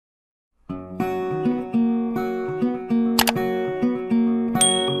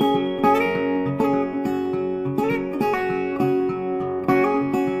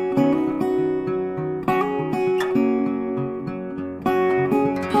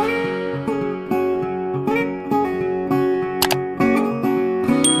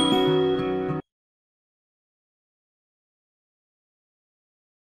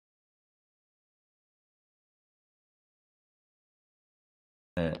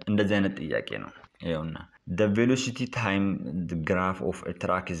እንደዚህ አይነት ጥያቄ ነው ይኸውና the velocity time the graph of a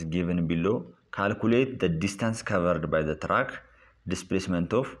track is given below calculate the distance covered by the track displacement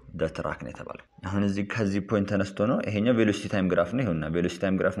of the track ነው የተባለው አሁን እዚህ ከዚህ ፖይንት ተነስቶ ነው ይሄኛው velocity time graph ነው ይሁንና velocity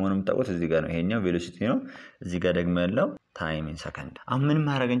time graph መሆኑን የምታውቁት እዚህ ጋር ነው ይሄኛው velocity ነው እዚህ ጋር ደግሞ ያለው time in second አሁን ምን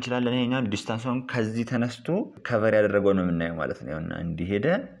ማድረግ እንችላለን ይሄኛው ዲስታንሱን ከዚህ ተነስቶ ከቨር ያደረገው ነው የምናየው ማለት ነው ይሁንና እንዲሄደ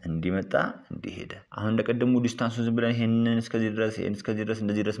እንዲመጣ እንዲሄደ አሁን እንደቀደሙ ዲስታንሱን ዝም ብለን ይሄንን እስከዚህ ድረስ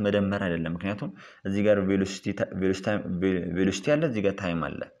እንደዚህ ድረስ መደመር አይደለም ምክንያቱም እዚህ ጋር velocity አለ እዚህ ጋር time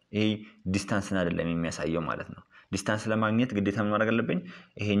አለ ይሄ ዲስታንስን አይደለም የሚያሳየው ማለት ነው ዲስታንስ ለማግኘት ግዴታ ምን ማድረግ አለብኝ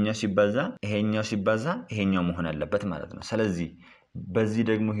ይሄኛው ሲባዛ ይሄኛው መሆን አለበት ማለት ነው ስለዚህ በዚህ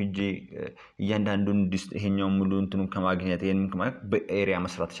ደግሞ ሂጄ እያንዳንዱን ይሄኛው ሙሉ እንትኑን ከማግኘት ይሄንን ከማግኘት በኤሪያ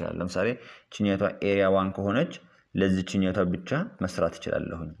መስራት ይችላል ለምሳሌ ቺኛቷ ኤሪያ 1 ከሆነች ለዚህ ቺኛቷ ብቻ መስራት ይችላል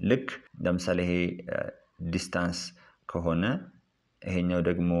ልክ ለምሳሌ ይሄ ዲስታንስ ከሆነ ይሄኛው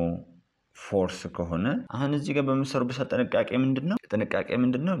ደግሞ ፎርስ ከሆነ አሁን እዚህ ጋር በመሰሩበት ጥንቃቄ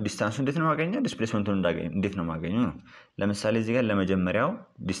ምንድነው ዲስታንሱ እንዴት ነው ማገኘው ዲስፕሌስመንቱን እንዴት ነው ማገኘው ነው ለምሳሌ እዚህ ጋር ለመጀመሪያው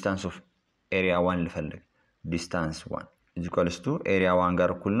ዲስታንስ ኦፍ ኤሪያ 1 ልፈልግ ዲስታንስ 1 equals to area 1 ጋር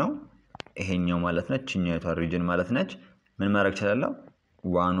እኩል ነው ይሄኛው ማለት ነው ቺኛቷ ሪጅን ማለት ነች ምን ማድረግ ይችላል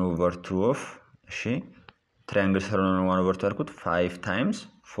 1/2 of እሺ ትራያንግል ስለሆነ 1/2 አልኩት 5 times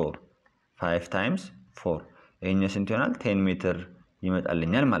 4 ይሄኛው ስንት ይሆናል 10 ሜትር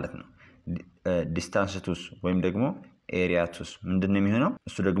ይመጣልኛል ማለት ነው ዲስታንስ ቱስ ወይም ደግሞ ኤሪያ ቱስ ምንድነው የሚሆነው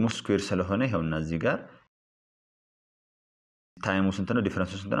እሱ ደግሞ ስኩዌር ስለሆነ ይሄውና እዚህ ጋር ታይሙ ስንት ነው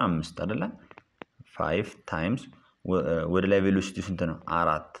ዲፈረንሱ ስንት ነው 5 አይደለ 5 times ወደ ላይ ቬሎሲቲ ስንት ነው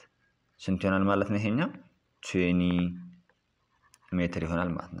 4 ስንት ይሆናል ማለት ነው ይሄኛው 20 ሜትር ይሆናል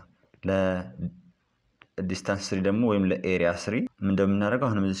ማለት ነው ለዲስታንስ 3 ደግሞ ወይም ለኤሪያ 3 ምን እንደምናደርገው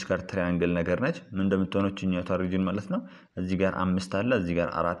አሁንም እዚህ ጋር ትራያንግል ነገር ነች ምን እንደምትሆነው ቺኛቷ ሪጅን ማለት ነው እዚህ ጋር 5 አለ እዚህ ጋር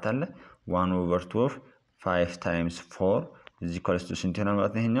 4 አለ 1/2 of 5 times 4 is equals to ስንት ይሆናል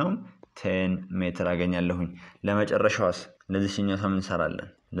ማለት ነው ይሄኛው 10 ሜትር አገኛለሁኝ ለመጨረሻውስ ለዚህ ቺኛቷ ምን ሰራለን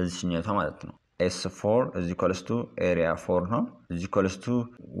ለዚህ ቺኛቷ ማለት ነው S4 is equals to area 4 ነው is equals to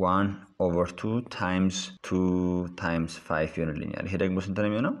 1/2 times 2 times 5 ይሆንልኛል ይሄ ደግሞ ስንት ነው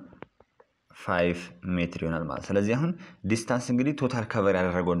የሚሆነው 5 ሜትር ይሆናል ማለት ስለዚህ አሁን ዲስታንስ እንግዲህ ቶታል ከቨር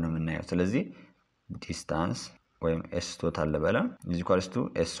ያደረገው ነው የምናየው ስለዚህ ዲስታንስ ወይም S ቶታል ለበለ is equals to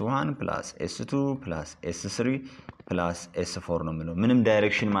S1 plus S2 plus S3 plus S4 ነው የምለው ምንም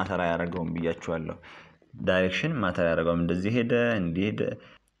ዳይሬክሽን ማተር ያደርገው ብያችኋለሁ ዳይሬክሽን ማተር ያደርገው እንደዚህ ሄደ እንዲሄደ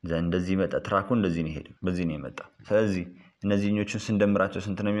እንደዚህ መጣ ትራኩ እንደዚህ ነው ሄደ በዚህ ነው የመጣ ስለዚህ እነዚህኞቹን ስንደምራቸው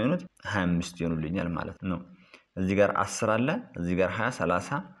ስንት ነው የሚሆኑት 25 ይሆኑልኛል ማለት ነው እዚህ ጋር 10 አለ እዚህ ጋር 20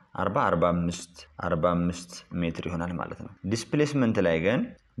 30 40 45 ሜትር ይሆናል ማለት ነው ዲስፕሌስመንት ላይ ግን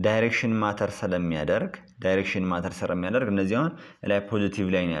ዳይሬክሽን ማተር ስለሚያደርግ እነዚህ አሁን ላይ ፖዚቲቭ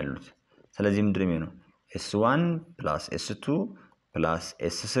ላይ ነው ያሉት ስለዚህ ምንድነው የሚሆነው S1 plus S2 plus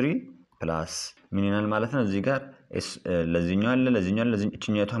S3 plus ምን ይሆናል ማለት ነው እዚህ ጋር ለዚህኛው አለ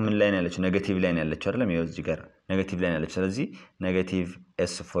እቺኛቷ ምን ላይ ነው ያለች ኔጌቲቭ ላይ ነው ያለች አይደለም ይሄው እዚህ ጋር ኔጌቲቭ ላይ ነው ያለች ስለዚህ ኔጌቲቭ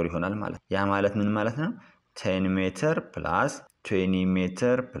S4 ይሆናል ማለት ያ ማለት ምን ማለት ነው 10 ሜትር plus 20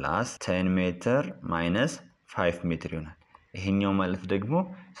 ሜትር plus 10 ሜትር minus 5 ሜትር ይሆናል ይሄኛው ማለት ደግሞ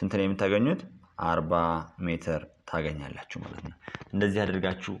ስንት ነው የምታገኙት 40 ሜትር ታገኛላችሁ ማለት ነው እንደዚህ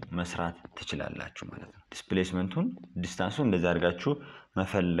አድርጋችሁ መስራት ትችላላችሁ ማለት ነው ዲስፕሌስመንቱን ዲስታንሱን እንደዚህ አድርጋችሁ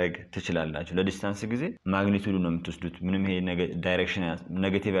መፈለግ ትችላላችሁ ለዲስታንስ ጊዜ ማግኒቱዱ ነው የምትወስዱት ምንም ይሄ ዳይሬክሽን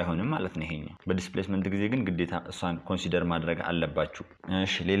ኔጌቲቭ አይሆንም ማለት ነው ይሄኛው በዲስፕሌስመንት ጊዜ ግን ግዴታ እሷን ኮንሲደር ማድረግ አለባችሁ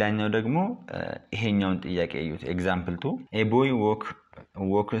እሺ ሌላኛው ደግሞ ይሄኛውን ጥያቄ እዩት ኤግዛምፕል 2 a boy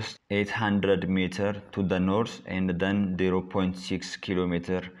walks 800 meter to the north and then 0.6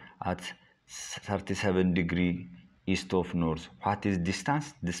 kilometer at 37 degree east of north what is distance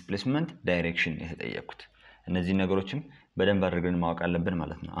displacement direction የተጠየቁት እነዚህ ነገሮችም በደንብ አድርገን ማወቅ አለብን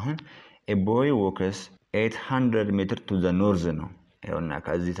ማለት ነው አሁን a boy walks 800 meter to the north ነው ይኸውና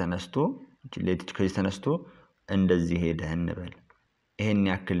ከዚህ ተነስቶ እንደዚህ ሄደ እንበል ይሄን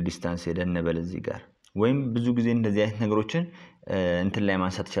ያክል ዲስታንስ ሄደ እንበል እዚህ ጋር ወይም ብዙ ጊዜ እንደዚህ አይነት ነገሮችን እንትን ላይ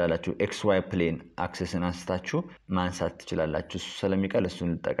ማንሳት ትችላላችሁ xy plane axisን አንስታችሁ ማንሳት ትችላላችሁ እሱ ስለሚቀል እሱን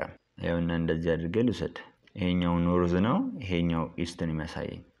ልጠቀም ይኸውና እንደዚህ አድርገን ልውሰድ ይሄኛው ኖርዝ ነው ይሄኛው ኢስት ነው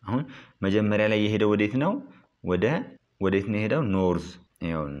የሚያሳየኝ አሁን መጀመሪያ ላይ የሄደው ወዴት ነው ወዴት ነው የሄደው ኖርዝ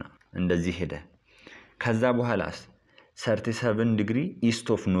ይኸውና እንደዚህ ሄደ ከዛ በኋላስ 37 ዲግሪ ኢስት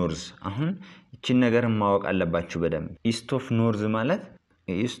ኦፍ ኖርዝ አሁን እቺን ነገር ማወቅ አለባችሁ በደንብ ኢስት ኦፍ ኖርዝ ማለት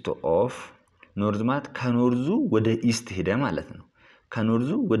ኢስት ኦፍ ኖርዝ ማለት ከኖርዙ ወደ ኢስት ሄደ ማለት ነው ከኖርዙ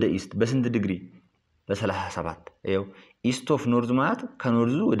ወደ ኢስት በስንት ዲግሪ በ37 ይኸው ኢስት ኦፍ ኖርዝ ማለት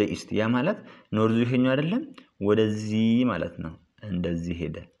ከኖርዙ ወደ ኢስት ያ ማለት ኖርዙ ይሄኛው አይደለም ወደዚህ ማለት ነው እንደዚህ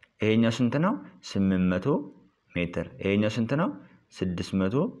ሄደ ይሄኛው ስንት ነው 800 ሜትር ይሄኛው ስንት ነው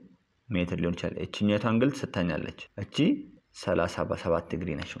 600 ሜትር ሊሆን ይችላል እቺኛው አንግል ትሰጣኛለች እቺ 37 ዲግሪ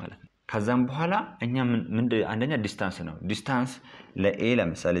ነች ማለት ነው ከዛም በኋላ እኛ ምን አንደኛ ዲስታንስ ነው ዲስታንስ ለኤ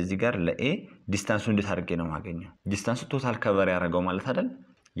ለምሳሌ እዚህ ጋር ለኤ ዲስታንሱ እንዴት አድርጌ ነው ማገኘው ዲስታንሱ ቶታል ከቨር ያደርገው ማለት አይደል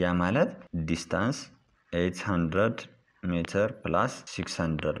ያ ማለት ዲስታንስ 800 ሜትር ፕላስ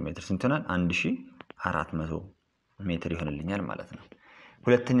 600 ሜትር ስንት ይሆናል 1400 ሜትር ይሆንልኛል ማለት ነው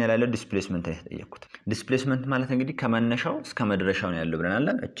ሁለተኛ ላይ ያለው ዲስፕሌስመንት አይተጠየቁት ዲስፕሌስመንት ማለት እንግዲህ ከመነሻው እስከ መድረሻው ነው ያለው ብለናል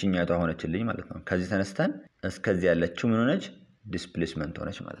እቺኛው ሆነችልኝ ማለት ነው ከዚህ ተነስተን እስከዚህ ያለችው ምን ሆነች ዲስፕሌስመንት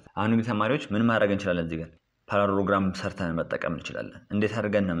ሆነች ማለት ነው አሁን እንግዲህ ተማሪዎች ምን ማድረግ እንችላለን እዚህ ጋር ፓራሎግራም ሰርተን መጠቀም እንችላለን እንዴት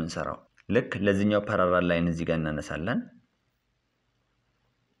አድርገን ነው የምንሰራው ልክ ለዚህኛው ፓራላል ላይን እዚህ ጋር እናነሳለን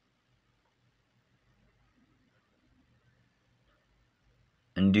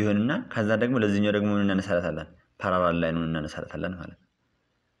እንዲሆንና ከዛ ደግሞ ለዚህኛው ደግሞ ምን እናነሳላታለን ፓራላል ላይኑን እናነሳላታለን ማለት ነው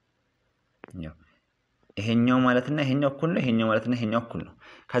ይሄኛው ማለትና ይሄኛው እኩል ነው ይሄኛው ማለትና ይሄኛው እኩል ነው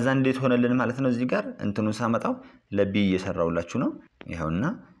ከዛ እንዴት ሆነልን ማለት ነው እዚህ ጋር እንትኑን ሳመጣው ለቢ እየሰራውላችሁ ነው ይሄውና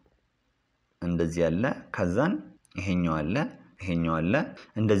እንደዚህ ያለ ከዛን ይሄኛው አለ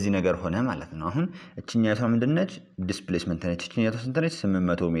እንደዚህ ነገር ሆነ ማለት ነው አሁን እቺኛው ምንድነች ዲስፕሌስመንት ነች እቺኛው ስንት ነች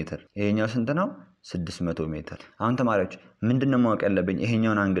 800 ሜትር ይሄኛው ስንት ነው 600 ሜትር አሁን ተማሪዎች ምንድነው ማወቅ ያለብኝ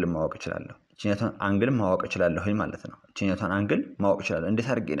ይሄኛውን አንግል ማወቅ እችላለሁ እቺኛውን አንግል ማወቅ እችላለሁ ማለት ነው እቺኛውን አንግል ማወቅ እችላለሁ እንዴት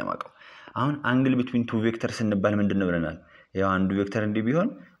አድርጌ ነው ማወቀው አሁን አንግል ቢትዊን ቱ ቬክተርስ እንባል ምንድነው ብለናል ያው አንዱ ቬክተር እንዲ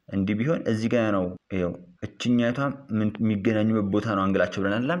ቢሆን እዚህ ጋር ነው ያው እቺኛቷ የሚገናኙበት ቦታ ነው አንግላቸው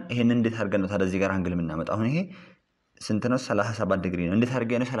ብለናል ይሄን እንዴት አድርገን ነው ታዲያ እዚህ ጋር አንግል የምናመጣው አሁን ይሄ ስንት ነው 37 ዲግሪ ነው እንዴት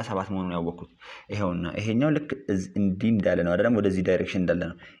አድርገን ነው 37 መሆኑን ያወቅኩት ይሄውና ይሄኛው ልክ እንዲ እንዳለ ነው አይደለም ወደዚህ ዳይሬክሽን እንዳለ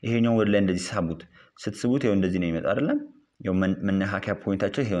ነው ይሄኛው ወደ ላይ እንደዚህ ስትስቡት ይሄው እንደዚህ ነው የሚመጣው አይደለም ያው መነካከያ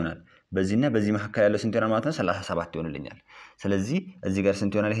ፖይንታቸው ይሆናል በዚህና በዚህ መካከል ያለው ስንት ይሆናል ማለት ነው 37 ይሆንልኛል ስለዚህ እዚህ ጋር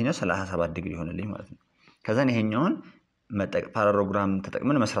ስንት ይሆናል ይሄኛው 37 ዲግሪ ይሆንልኝ ማለት ነው ከዛን ይሄኛውን ፓራሎግራም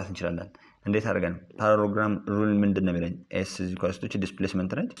ተጠቅመን መስራት እንችላለን እንዴት አድርገን ፓራሎግራም ሩል ምንድነው የሚለኝ s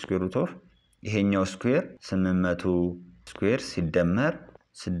ዲስፕሌስመንት ነች ስኩዌር ሩት ኦፍ ይሄኛው ስኩዌር 800 ስኩዌር ሲደመር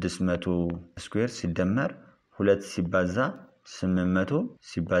 600 ስኩዌር ሲደመር 2 ሲባዛ 800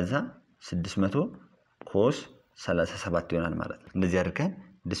 ሲባዛ 600 ኮስ 37 ይሆናል ማለት ነው እንደዚህ አድርገን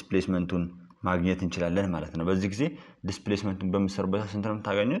ዲስፕሌስመንቱን ማግኘት እንችላለን ማለት ነው በዚህ ጊዜ ዲስፕሌስመንቱን በመሰረበት ስንት ነው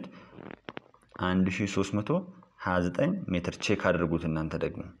ታገኙት 1329 ሜትር ቼክ አድርጉት እናንተ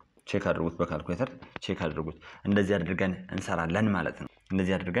ደግሞ ቼክ አድርጉት በካልኩሌተር ቼክ አድርጉት እንደዚህ አድርገን እንሰራለን ማለት ነው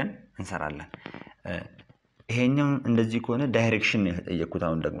እንደዚህ አድርገን እንሰራለን ይሄኛው እንደዚህ ከሆነ ዳይሬክሽን ነው የተጠየቁት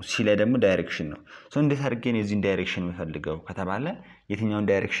አሁን ደግሞ ሲ ላይ ደግሞ ዳይሬክሽን ነው ሶ እንዴት አድርገን የዚህን ዳይሬክሽን የምፈልገው ከተባለ የትኛውን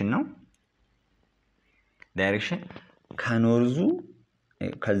ዳይሬክሽን ነው ዳይሬክሽን ከኖርዙ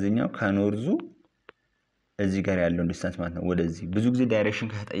ከዚህኛው ከኖርዙ እዚህ ጋር ያለው ዲስታንስ ማለት ነው ወደዚህ ብዙ ጊዜ ዳይሬክሽን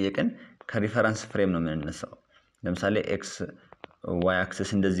ከተጠየቀን ከሪፈረንስ ፍሬም ነው የምንነሳው ለምሳሌ ኤክስ ዋይ አክሰስ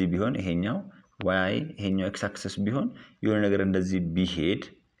እንደዚህ ቢሆን ይሄኛው ዋይ ይሄኛው ኤክስ አክሰስ ቢሆን የሆነ ነገር እንደዚህ ቢሄድ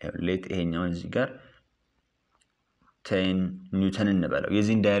ሌት ይሄኛው እዚህ ጋር 10 ኒውተን እንበለው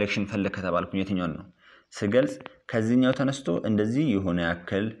የዚህን ዳይሬክሽን ፈለክ ከተባልኩኝ የትኛው ነው ስገልጽ ከዚህኛው ተነስቶ እንደዚህ የሆነ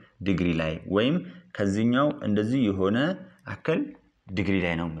ያክል ዲግሪ ላይ ወይም ከዚህኛው እንደዚህ የሆነ ያክል ዲግሪ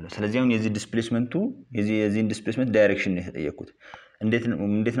ላይ ነው ማለት ስለዚህ አሁን የዚህ ዲስፕሌስመንቱ የዚህ ዲስፕሌስመንት ዳይሬክሽን ነው የተጠየቁት እንዴት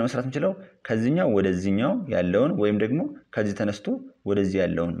ነው መስራት እንችላለን ከዚህኛው ወደዚህኛው ያለውን ወይም ደግሞ ከዚህ ተነስቶ ወደዚህ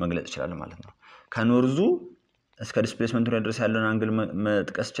ያለውን መግለጽ ይችላል ማለት ነው ከኖርዙ እስከ ዲስፕሌስመንቱ ድረስ ያለውን አንግል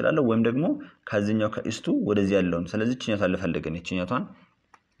መጥቀስ ይችላል ወይም ደግሞ ከዚህኛው ከኢስቱ ወደዚህ ያለውን ስለዚህ እቺኛቷን ለፈልገን እቺኛቷን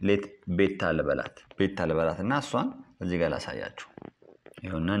ሌት ቤታ ለበላትና እሷን እዚህ ጋር ላሳያችሁ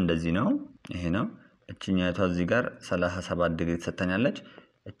ይሄውና እንደዚህ ነው ይሄ ነው እቺኛቷ እዚህ ጋር 37 ዲግሪ ተሰጥተኛለች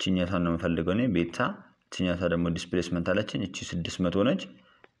እቺኛቷን ነው የምፈልገው እኔ ቤታ እቺኛቷ ደግሞ ዲስፕሌስመንት አለችኝ እቺ 600 ነች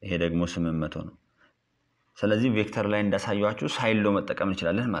ይሄ ደግሞ 800 ነው ስለዚህ ቬክተር ላይ እንዳሳያችሁ ሳይሎ መጠቀም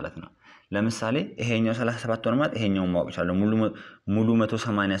እንችላለን ማለት ነው ለምሳሌ ይሄኛው 37 ሆነ ማለት ይሄኛው ማወቅ ይችላል ሙሉ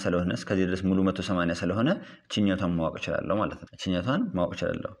 180 ስለሆነ እስከዚህ ድረስ ሙሉ 180 ስለሆነ እቺኛቷን ማወቅ ይችላል ማለት ነው እቺኛቷን ማወቅ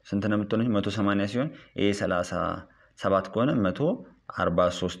ይችላል ስንት ነው የምትሆነው 180 ሲሆን ይሄ 37 ከሆነ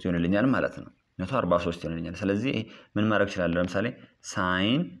 143 ይሆንልኛል ማለት ነው 143 ይሆንልኛል ስለዚህ ምን ማድረግ ይችላል ለምሳሌ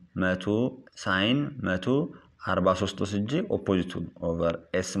ሳይን 143 ወስጄ ኦፖዚቱን ኦቨር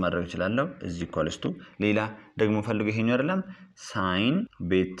ኤስ ማድረግ ይችላል እዚህ ኢኳልስቱ ሌላ ደግሞ ፈልገው ይሄኛው አይደለም ሳይን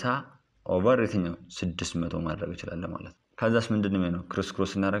ቤታ ኦቨር የትኛው 600 ማድረግ ይችላል ማለት ነው ከዛስ ምንድነው የሚሆነው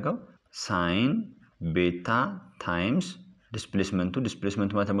ክሮስ እናደርገው ሳይን ቤታ ታይምስ ዲስፕሌስመንቱ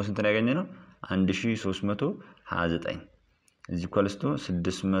ማለት ነው ስንት ነው ያገኘነው 1329 እዚህ ኢኳልስቱ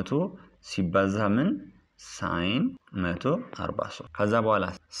 600 ሲባዛ ምን ሳይን 143 ከዛ በኋላ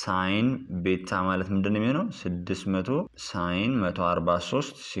ሳይን ቤታ ማለት ምንድነው የሚሆነው 600 ሳይን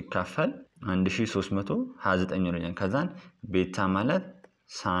 143 ሲካፈል 1329 ይሆናል ከዛን ቤታ ማለት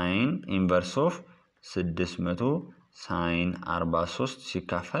ሳይን ኢንቨርስ ኦፍ 600 ሳይን 43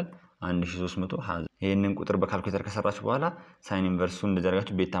 ሲካፈል 1320 ይሄንን ቁጥር በካልኩሌተር ከሰራችሁ በኋላ ሳይን ኢንቨርሱን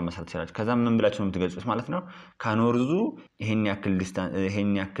እንደዘርጋችሁ ቤታ መስራት ይችላል ከዛ ምን ብላችሁ ነው የምትገልጹት ማለት ነው ከኖርዙ ይሄን ያክል ዲስታንስ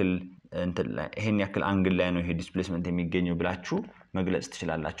ይሄን ያክል አንግል ላይ ነው ይሄ ዲስፕሌስመንት የሚገኘው ብላችሁ መግለጽ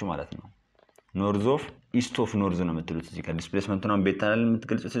ትችላላችሁ ማለት ነው ኖርዝ ኦፍ ኢስት ኦፍ ኖርዝ ነው የምትሉት እዚህ ጋር ዲስፕሌስመንቱን አሁን ቤታ ላይ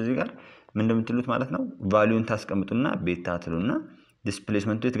የምትገልጹት እዚህ ጋር ምን እንደምትሉት ማለት ነው ቫልዩን ታስቀምጡና ቤታ ትሉና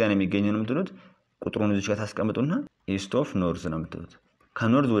ዲስፕሌስመንቱ የት ጋር ነው የሚገኘው ነው የምትሉት ቁጥሩን እዚህ ጋር ታስቀምጡና ኢስት ኦፍ ኖርዝ ነው የምትሉት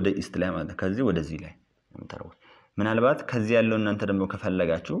ከኖርዝ ወደ ኢስት ላይ ማለት ከዚህ ወደዚህ ላይ የምታረጉት ምናልባት ከዚህ ያለው እናንተ ደግሞ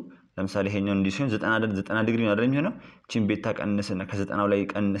ከፈለጋችሁ ለምሳሌ ይሄኛው እንዲህ ሲሆን 90 ዲግሪ ነው አይደል የሚሆነው ቺን ቤታ ቀንስና ከ90 ላይ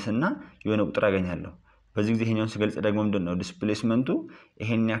ቀንስና የሆነ ቁጥር አገኛለሁ በዚህ ጊዜ ይሄኛውን ሲገልጽ ደግሞ ምንድነው ዲስፕሌስመንቱ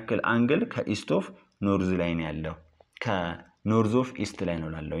ይሄን ያክል አንግል ከኢስት ኦፍ ኖርዝ ላይ ነው ያለው ከኖርዝ ኦፍ ኢስት ላይ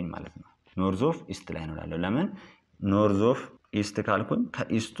ነው ላለውኝ ማለት ነው ኖርዝ ኦፍ ኢስት ላይ ነው ላለው ለምን ኖርዝ ኦፍ ኢስት ካልኩኝ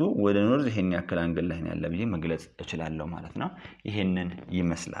ከኢስቱ ወደ ኖርዝ ይሄን ያክል አንግል ላይ ነው ያለው ብዬ መግለጽ እችላለሁ ማለት ነው ይሄንን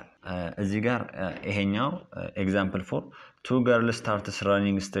ይመስላል እዚህ ጋር ይሄኛው ኤግዛምፕል ፎር two girls start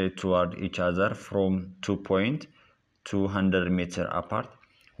running straight toward each other from 2 point 200 meter apart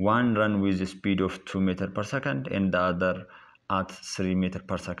one run with a speed of 2 meter per second and the other at 3 meter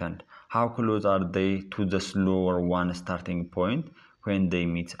per second how close are they to the slower one starting point when they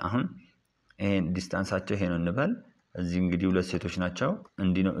meet አሁን ይሄን ዲስታንሳቸው ይሄ ነው እንበል እዚህ እንግዲህ ሁለት ሴቶች ናቸው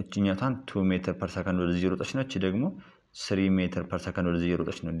እንዲህ ነው እቺኛቷን 2 ሜትር ፐር ሰከንድ ወደዚህ ሮጠች ነች ደግሞ 3 ሜትር ፐር ሰከንድ ወደዚህ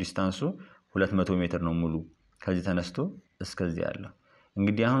ሮጠች ነው ዲስታንሱ 200 ሜትር ነው ሙሉ ከዚህ ተነስቶ እስከዚህ ያለው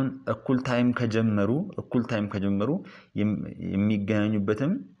እንግዲህ አሁን እኩል ታይም ከጀመሩ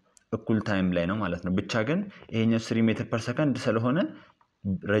የሚገናኙበትም እኩል ታይም ላይ ነው ማለት ነው ብቻ ግን ይሄኛው 3 ሜትር ፐር ሰከንድ ስለሆነ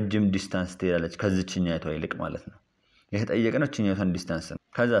ረጅም ዲስታንስ ትሄዳለች ከዚህኛቷ ይልቅ ማለት ነው የተጠየቀነው እቺኛቷን ዲስታንስ ነው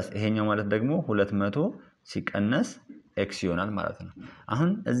ከዛስ ይሄኛው ማለት ደግሞ 200 ሲቀነስ x ይሆናል ማለት ነው አሁን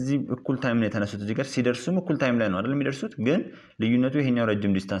እዚህ እኩል ታይም ላይ ተነሱት እዚህ ጋር ሲደርሱም እኩል ታይም ላይ ነው አይደል የሚደርሱት ግን ልዩነቱ ይሄኛው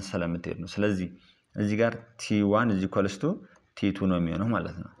ረጅም ዲስታንስ ስለምትሄድ ነው ስለዚህ እዚህ ጋር t1 t2 ነው የሚሆነው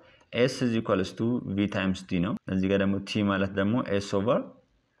ማለት ነው s v times t ነው እዚህ ጋር ደግሞ t ማለት ደግሞ s over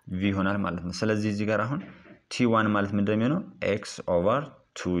v ይሆናል ማለት ነው ስለዚህ እዚህ ጋር አሁን t1 ማለት ምንድነው የሚሆነው x over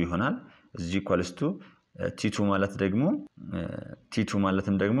 2 ይሆናል t2 ማለት ደግሞ t2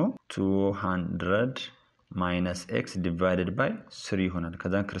 ማለትም ደግሞ 200 minus x divided by 3 ይሆናል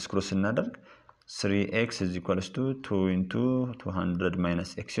ከዛን ክሮስ ክሮስ እናደርግ 3x 2 into 200 minus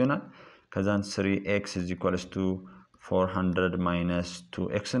x ይሆናል ከዛን 3x 400 minus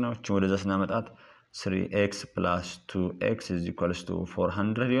 2x ነው እቺ ወደዛ ስናመጣት 3x plus 2x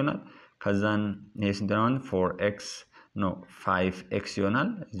 400 ይሆናል ከዛን ይሄ ስንት ነው 4x ነው 5x ይሆናል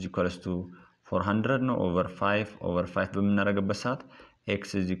 400 ነው over 5 በመናረጋበት ሰዓት x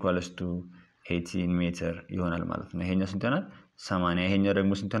 18 ሜትር ይሆናል ማለት ነው ይሄኛው ስንት ይሆናል 80 ይሄኛው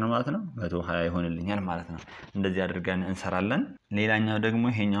ደግሞ ስንት ነው ማለት ነው 120 ይሆንልኛል ማለት ነው እንደዚህ አድርገን እንሰራለን ሌላኛው ደግሞ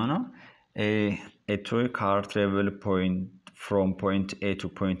ይሄኛው ነው a toy car travel from point A to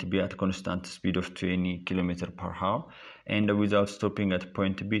point B at constant speed of 20 km/h and without stopping at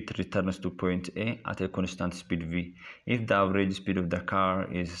point B it returns to point A at a constant speed v if the average speed of the car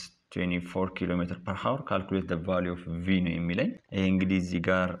is 24 km/h calculate the value of v ነው የሚለኝ ይሄ እንግዲህ እዚህ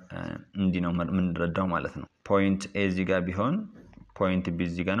ጋር እንዲህ ነው የምንረዳው ማለት ነው ፖይንት A እዚህ ጋር ቢሆን ፖይንት B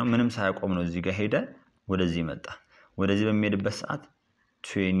እዚህ ጋር ነው ምንም ሳያቆም ነው እዚህ ጋር ሄደ ወደዚህ መጣ ወደዚህ በሚሄድበት ሰዓት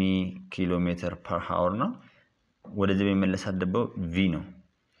 20 km/h ነው ወደዚህ በሚመለሳት ደግሞ v ነው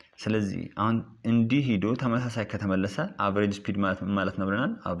ስለዚህ አሁን እንዲህ ሄዶ ተመሳሳይ ከተመለሰ average speed ማለት ነው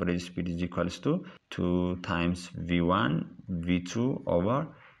ብለናል average speed is equals to 2 times v1 v2 over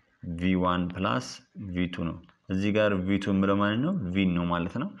v1 plus v2 ነው እዚህ ጋር v2 ምለው ማለት ነው v ነው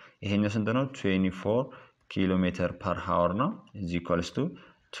ማለት ነው ይሄኛው ስንት ነው 24 km/h ነው is equals to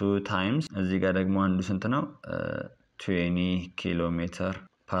 2 times እዚህ ጋር ደግሞ አንዱ ስንት ነው 20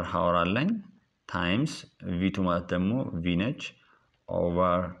 km/h አለኝ times v2 ማለት ደግሞ v ነች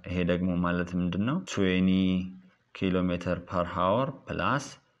over ይሄ ደግሞ ማለት ምንድነው 20 km/h plus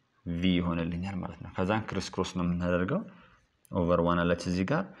v ይሆንልኛል ማለት ነው ከዛን ክሮስ ክሮስ ነው የምናደርገው over 1 አለች እዚህ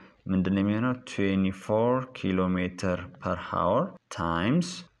ጋር ምንድነው የሚሆነው 24 km/h times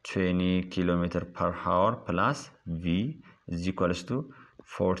 20 km/h plus v is equals to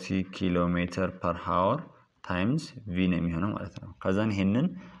 40 km/h times v ነው የሚሆነው ማለት ነው ከዛን ይሄንን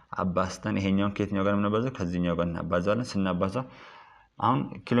አባስተን ይሄኛውን ከየትኛው ጋር እናባዛው ከዚህኛው ጋር እናባዛለን ስናባዛው አሁን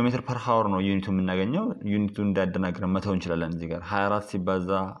km/h ነው ዩኒቱ የምናገኘው ዩኒቱ እንዳደናግረን መተው እንችላለን እዚህ ጋር 24 ሲባዛ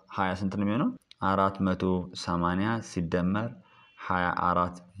 20 ስንት ነው የሚሆነው 480 ሲደመር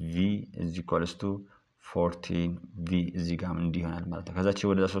 24 v is equals to 14 v እዚህ ጋር ምን ይሆናል ማለት ነው ከዛች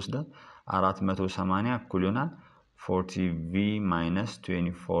ወደዛ ወስደ 480 እኩል ይሆናል 40 v minus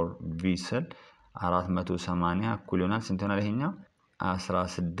 24 v ስል 480 እኩል ይሆናል ስንት ይሆናል ይሄኛው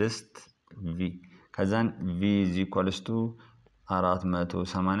 16 v ከዛን v is equals to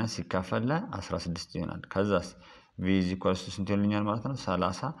 480 ሲካፈል ለ16 ይሆናል ከዛስ v is equals to ስንት ይሆናል ማለት ነው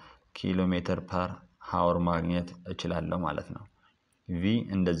 30 ኪሎ ሜትር ፐር ሃወር ማግኘት እችላለሁ ማለት ነው v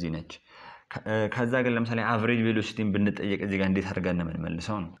እንደዚህ ነች ከዛ ግን ለምሳሌ አቨሬጅ ቬሎሲቲን ብንጠየቅ እዚህ ጋር እንዴት አድርገን ነው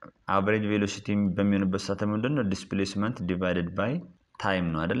የምንመልሰው ነው አቨሬጅ ቬሎሲቲ በሚሆንበት ሰዓት ምንድነው ዲስፕሌስመንት ዲቫይድድ ባይ ታይም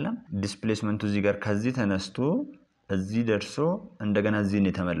ነው አይደለም ዲስፕሌስመንቱ እዚህ ጋር ከዚህ ተነስቶ እዚህ ደርሶ እንደገና እዚህ ነው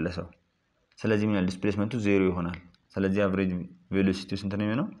የተመለሰው ስለዚህ ምን ዲስፕሌስመንቱ 0 ይሆናል ስለዚህ አቨሬጅ ቬሎሲቲው ስንት ነው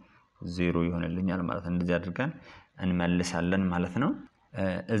የሚሆነው 0 ይሆንልኛል ማለት ነው እንደዚህ አድርገን እንመልሳለን ማለት ነው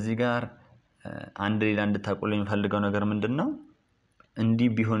እዚህ ጋር አንድ ሌላ እንድታቆልኝ የምፈልገው ነገር ምንድነው እንዲህ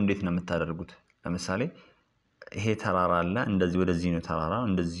ቢሆን እንዴት ነው የምታደርጉት ለምሳሌ ይሄ ተራራ አለ እንደዚህ ወደዚህ ነው ተራራው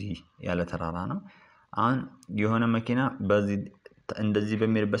እንደዚህ ያለ ተራራ ነው አሁን የሆነ መኪና በዚህ እንደዚህ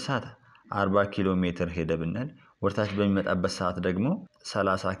በሚሄድበት ሰዓት 40 ኪሎ ሜትር ሄደ ብንል ወርታች በሚመጣበት ሰዓት ደግሞ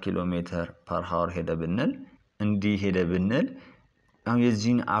 30 ኪሎ ሜትር ፐር ሃወር ሄደ ብንል እንዲህ ሄደ ብንል አሁን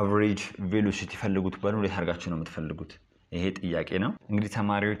የዚህን አቨሬጅ ቬሎሲቲ ፈልጉት በሉ እንዴት አድርጋችሁ ነው የምትፈልጉት ይሄ ጥያቄ ነው እንግዲህ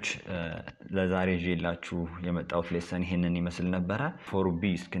ተማሪዎች ለዛሬ ጄላችሁ የመጣው ሌሰን ይሄንን ይመስል ነበር ፎር ቢ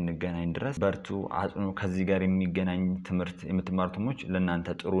እስክንገናኝ ድረስ በርቱ አጽኑ ከዚህ ጋር የሚገናኝ ትምህርት የምትማሩትሞች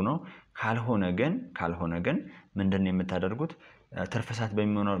ለእናንተ ጥሩ ነው ካልሆነ ግን ምንድነው የምታደርጉት ትርፍ ሰዓት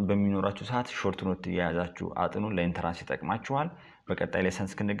በሚኖራችሁ ሰዓት ሾርት ኖት ያያዛችሁ አጥኑ ለኢንትራንስ ይጠቅማችኋል በቀጣይ ሌሰን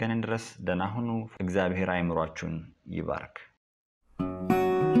እስክንገናኝ ድረስ ደህና ሁኑ እግዚአብሔር አይምሯችሁን ይባርክ